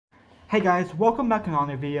Hey guys, welcome back to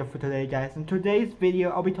another video for today guys. In today's video,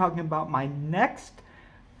 I'll be talking about my next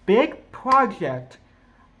big project.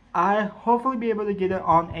 I hopefully be able to get it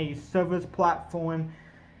on a service platform,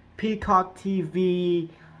 Peacock TV,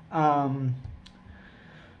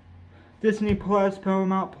 Disney Plus,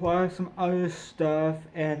 Paramount Plus, some other stuff.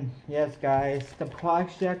 And yes guys, the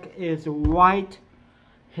project is right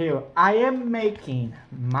here. I am making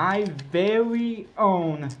my very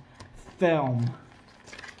own film.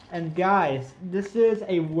 And guys, this is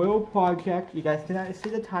a real project. You guys cannot see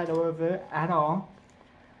the title of it at all.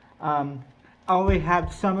 I only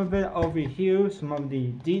have some of it over here, some of the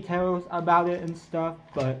details about it and stuff.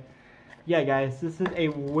 But yeah guys, this is a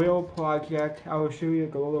real project. I will show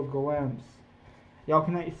you a little glimpse. Y'all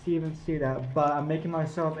cannot even see that, but I'm making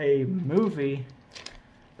myself a movie,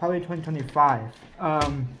 probably 2025.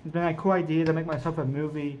 It's been a cool idea to make myself a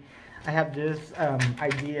movie. I have this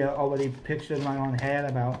idea already pictured in my own head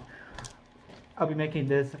about I'll be making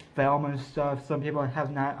this film and stuff. Some people have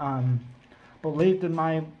not believed in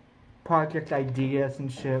my project ideas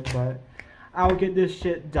and shit, but I'll get this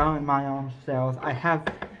shit done my own self. I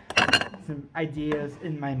have some ideas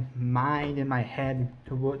in my mind, in my head,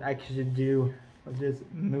 to what I should do with this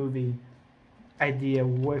movie idea,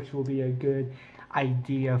 which will be a good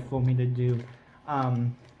idea for me to do.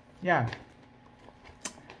 Yeah.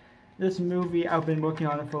 This movie, I've been working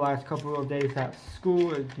on it for the last couple of days at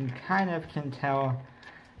school. As you kind of can tell,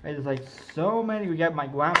 there's like so many. We got my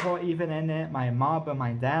grandpa even in it, my mom and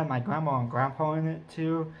my dad, my grandma and grandpa in it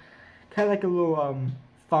too. Kind of like a little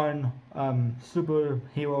fun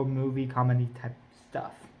superhero movie comedy type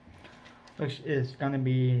stuff, which is gonna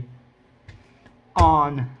be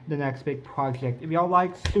on the next big project. If y'all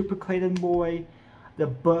like Super Klayton Boy, the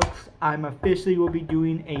books, I'm officially will be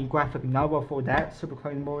doing a graphic novel for that, Super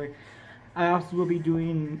Klayton Boy. I also will be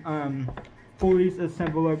doing 40s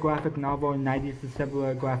assembler graphic novel and 90s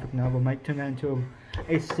assembler graphic novel. Might turn that into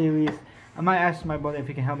a series. I might ask my brother if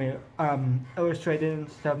he can help me illustrate it and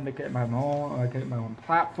stuff, make it my own, or get my own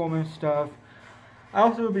platform and stuff. I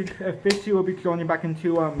also will be officially joining back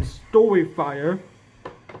into Storyfire.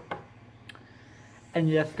 And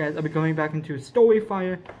yes guys, I'll be going back into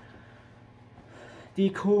Storyfire. The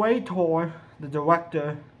creator, the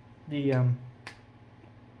director,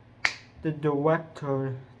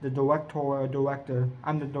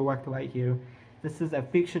 I'm the director right here. This is a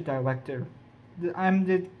feature director. I'm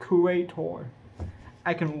the creator.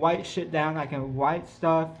 I can write shit down, I can write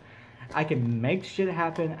stuff, I can make shit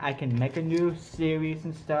happen, I can make a new series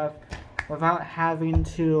and stuff without having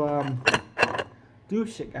to do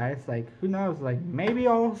shit guys. Like, who knows, like, maybe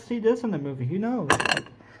I'll see this in the movie, who knows? Like,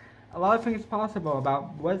 a lot of things possible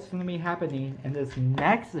about what's going to be happening in this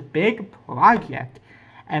next big project.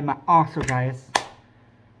 And also guys,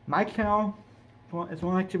 my channel is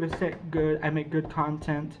 100% good. I make good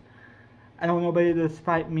content. I don't want nobody to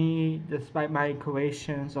despite me, despite my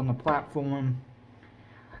creations on the platform.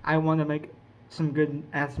 I want to make some good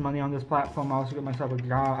ass money on this platform. I also get myself a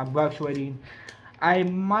job. I'm graduating. I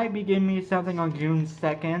might be giving me something on June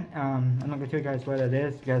 2nd. I'm not going to tell you guys what it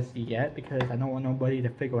is just yet, because I don't want nobody to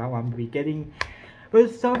figure out what I'm going to be getting. But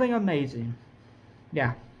it's something amazing.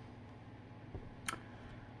 Yeah.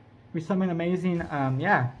 It's something amazing.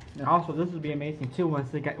 Yeah. And also, this will be amazing too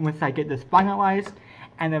once I get this finalized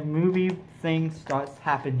and the movie thing starts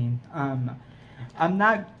happening. I'm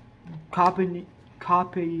not copying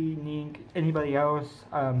anybody else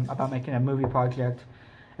about making a movie project.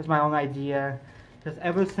 It's my own idea. Because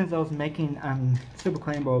ever since I was making Super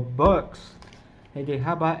Klayton Boy books, they did,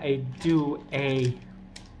 how about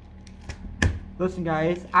listen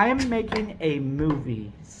guys, I am making a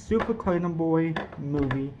movie, Super Klayton Boy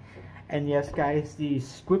movie. And yes guys, the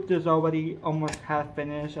script is already almost half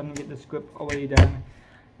finished. I'm gonna get the script already done.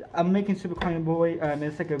 I'm making Super Klayton Boy,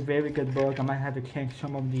 it's like a very good book. I might have to change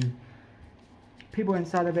some of the people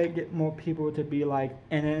inside of it, get more people to be like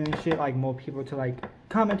in it and shit, like more people to like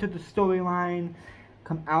come into the storyline,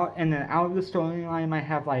 come out, and then out of the storyline might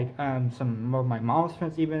have like some more of my mom's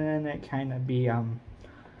friends even in it, kind of be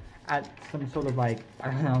at some sort of like,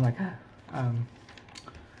 I don't know, like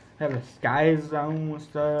have a Sky Zone and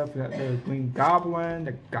stuff, the Green Goblin,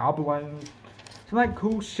 the Goblins, some like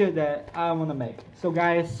cool shit that I want to make. So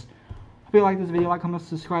guys, hope you like this video, like, comment,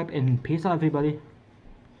 subscribe, and peace out everybody.